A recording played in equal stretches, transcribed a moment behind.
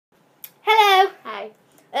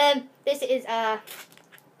This is a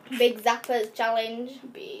Big Zappers challenge.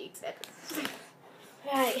 Big Zappers.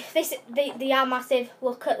 Right, they are massive.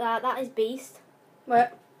 Look at that. That is beast.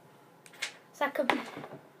 What? It's like a...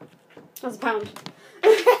 That's a pound.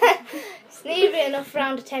 It's nearly enough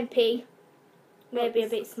round a 10p. Maybe a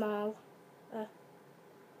bit small.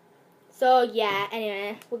 So yeah,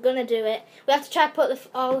 anyway, we're gonna do it. We have to try to put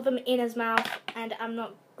all of them in his mouth, and I'm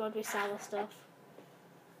not good with sour stuff.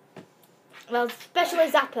 Well,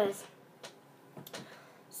 especially Zappers.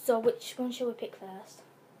 So which one should we pick first?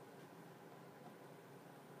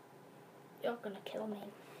 You're gonna kill me.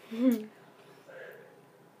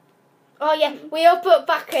 Oh yeah, we opened the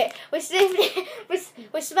packet. We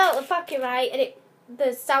smelled the packet, right, and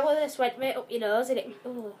the sourness went right up your nose, and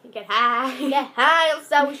you get high. Get high on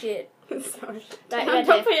sour shit. Sour shit. Right, you ready?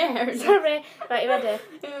 Don't put your hair in. Sorry. Right, you ready?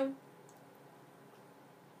 Yeah.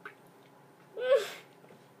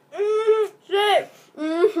 Shit.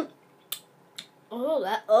 Oh,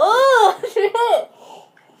 that. Oh, shit.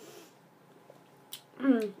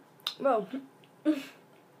 Well.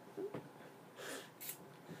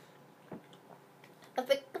 I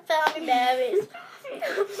think I found my berries.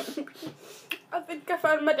 I think I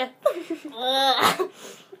found my death.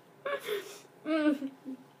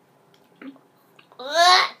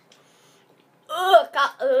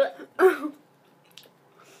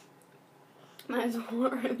 Mine's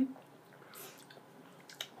warm.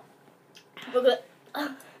 I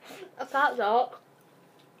can't talk.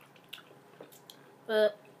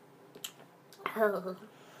 But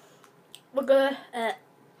we're gonna I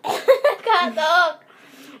can't talk.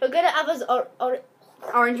 We're gonna have us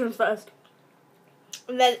Orange ones first.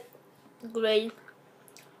 and then green.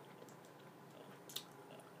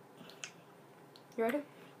 You ready?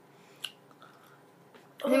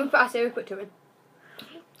 I say we put two in.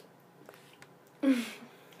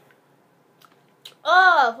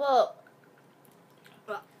 Oh, fuck.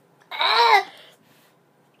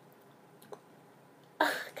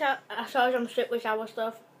 I told you I'm strict with sour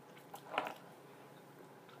stuff.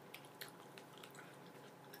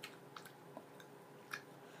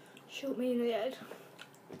 Shoot me in the head.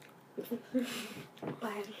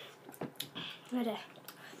 Right. Ready?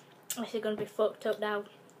 This is gonna be fucked up now.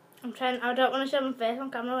 I don't want to show my face on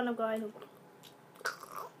camera when I'm going.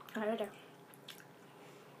 Right, ready?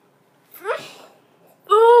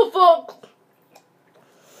 Oh, fuck!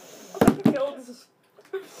 I killed this.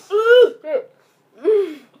 Shit.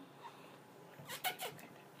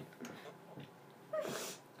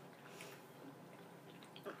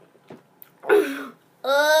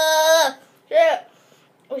 Shit.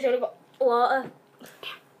 We should have got water.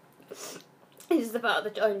 This is the part of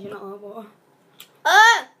the challenge, you're not allowed water.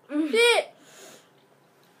 Shit.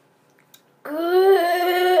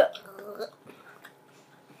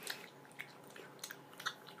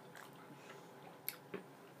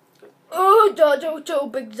 Oh, Jojo, two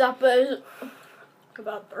Big Zappers.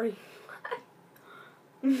 About 3.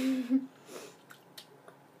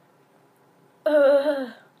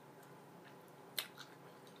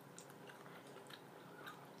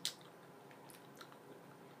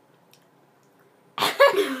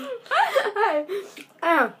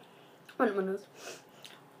 One my nose.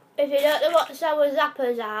 If you don't know what sour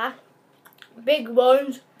Zappers are, big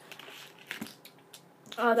ones.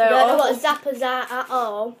 Or if you don't know what Zappers are at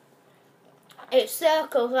all, it's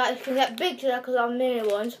circles, like you can get big circles or mini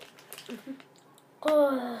ones.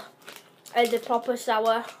 Oh, and they're proper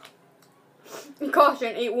sour.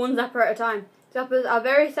 Caution, eat one zapper at a time. Zappers are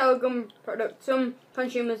very sour gum product. Some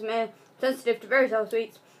consumers may be sensitive to very sour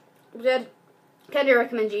sweets. Instead, Candy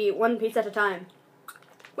recommends you eat one piece at a time.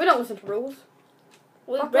 We don't listen to rules.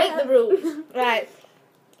 We break the rules. Right.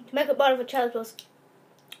 To make it more of a challenge, we'll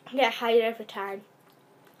get higher every time.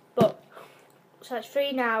 But, so it's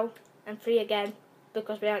 3 now and 3 again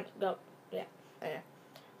because we haven't got, yeah.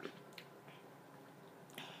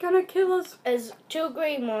 Gonna kill us. There's 2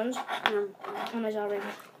 green ones and there's orange.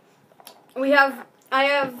 I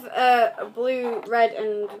have a blue, red,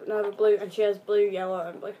 and another blue, and she has blue, yellow,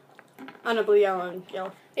 and blue. And a blue, yellow, and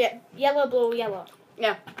yellow. Yeah, yellow, blue, yellow.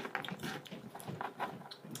 Yeah.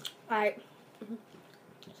 Right.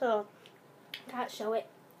 So, can't show it.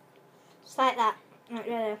 Just like that. Right,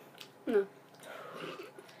 ready? No.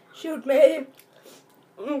 Shoot me.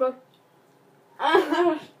 Oh god.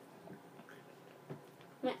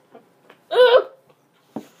 Yeah.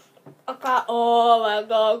 I can't. Oh my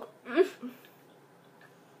god.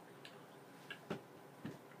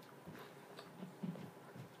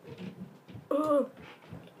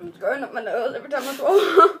 It's going up my nose every time I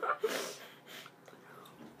swallow.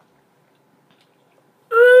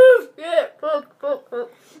 Yeah, fuck.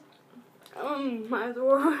 Mine's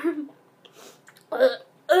warm.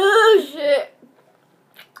 Oh shit.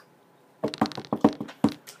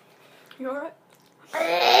 You alright?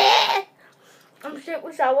 I'm sick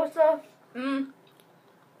with sour stuff.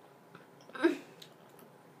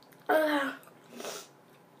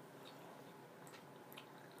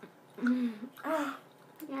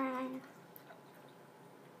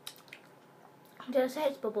 Did I say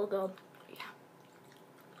it's bubble gum? Yeah.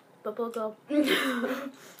 Bubble gum.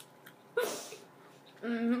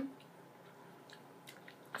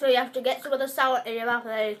 So you have to get some of the sour in your mouth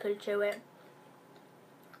and then you can chew it.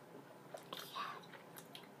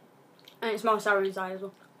 And it's more sour inside as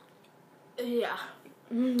well. Yeah.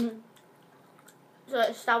 So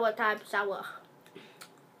it's sour type sour.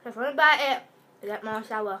 So if you want to bite it, you get more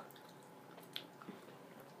sour.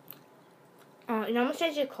 Oh, you know how much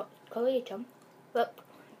is your colour your tongue? Look,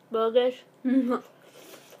 burgers. Right,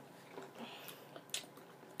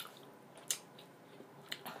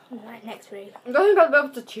 next week. I don't think I'll be able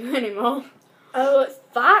to chew anymore. Oh, it's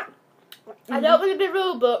fat. I don't want to be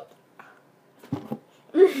rude, but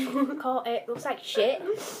caught it. Looks like shit.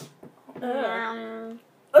 Oh.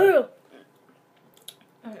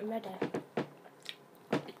 I'm ready.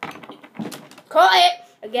 Caught it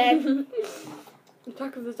again.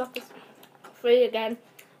 Attack of the Zappers. 3 again.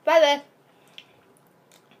 By the way,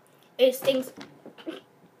 it stings.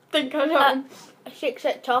 Think I know. 6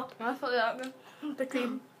 at top. I thought that was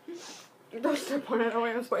Between. don't step on it. I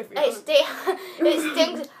want to wait for you. It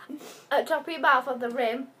stings at top of your mouth on the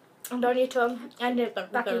rim, and on your tongue, and the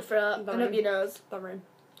back of your throat, and up your nose. The rim.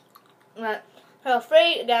 Right. So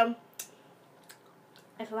 3 again.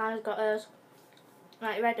 If Alana's got hers.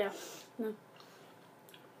 Right, you ready? No.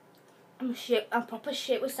 I'm proper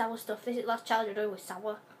shit with sour stuff. This is the last challenge I do with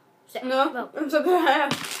sour. No, I'm so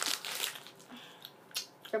bad.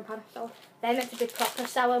 Sour. They're meant to be proper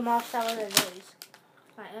sour, more sour than these.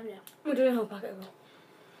 Right, there we go. We're doing a whole packet of them.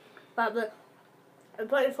 But I'm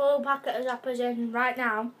putting a full packet of Zappers in right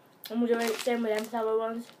now, and we're doing the same with them sour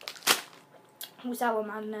ones. With sour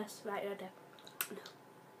madness. Right, ready?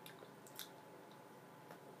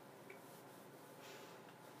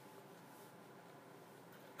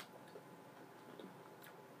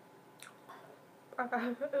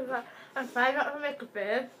 I'm trying not to make a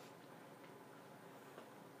face.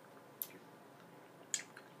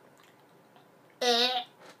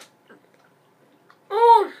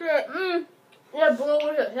 Oh shit! Yeah, blue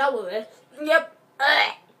was it sour this. Yep.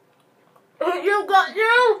 You got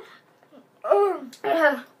you! Oh,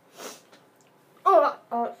 it's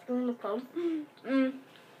in the plum.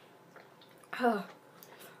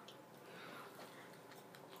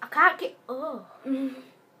 I can't get.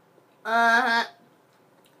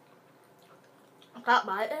 I can't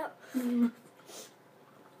bite it.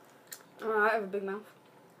 Alright, I have a big mouth.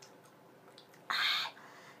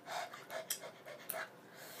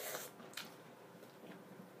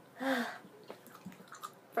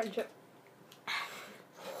 Friendship.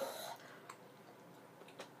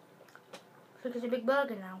 Think it's a big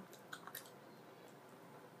burger now.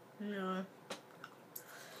 No.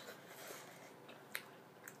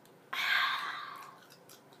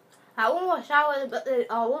 That one was sour, but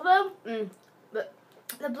all of them. But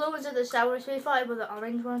the blue ones are the sourest. We thought it was the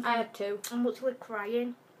orange one. I had 2. I'm literally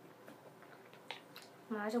crying.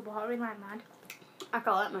 My eyes are watering like mad. I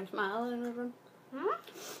can't let my smile in everyone. Hmm?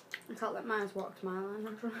 I can't let my eyes walk smile in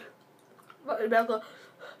everyone. But the burger.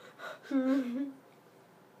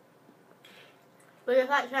 But if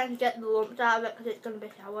I try and get the lumps out of it because it's going to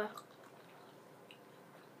be sour.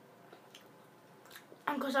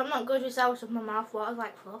 And because I'm not good with sour stuff, my mouth waters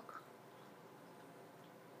like fuck.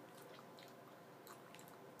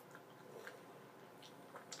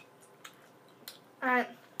 Right.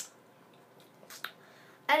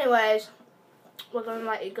 Anyways, we're going to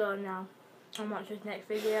let it go now and watch this next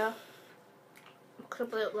video. Because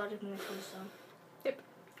I'll be uploading this one, so. Yep.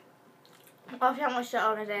 If you haven't watched it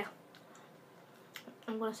already,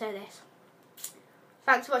 I'm going to say this.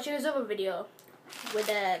 Thanks for watching this other video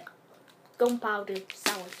with gunpowder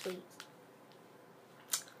sour sweets.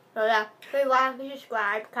 So yeah, please like and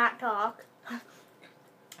subscribe, can't talk,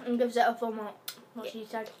 and gives it a thumb up, what she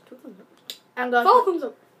said. 2 thumbs up. And go 4 thumbs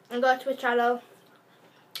up. And go to his channel.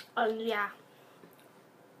 And yeah.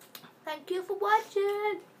 Thank you for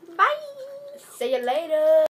watching. Bye. See you later.